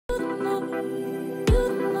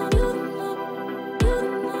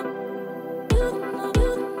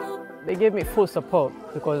They gave me full support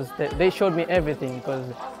because they showed me everything,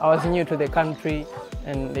 because I was new to the country,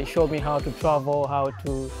 and they showed me how to travel, how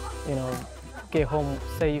to, get home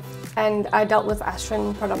safe. And I dealt with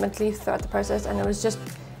Ashwin predominantly throughout the process, and it was just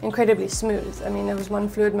incredibly smooth. I mean, it was one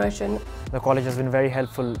fluid motion. The college has been very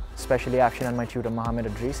helpful, especially Afshin and my tutor Mohammed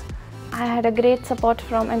Idris. I had a great support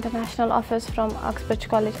from international office from Uxbridge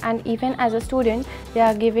College, and even as a student they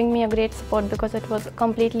are giving me a great support because it was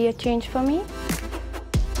completely a change for me.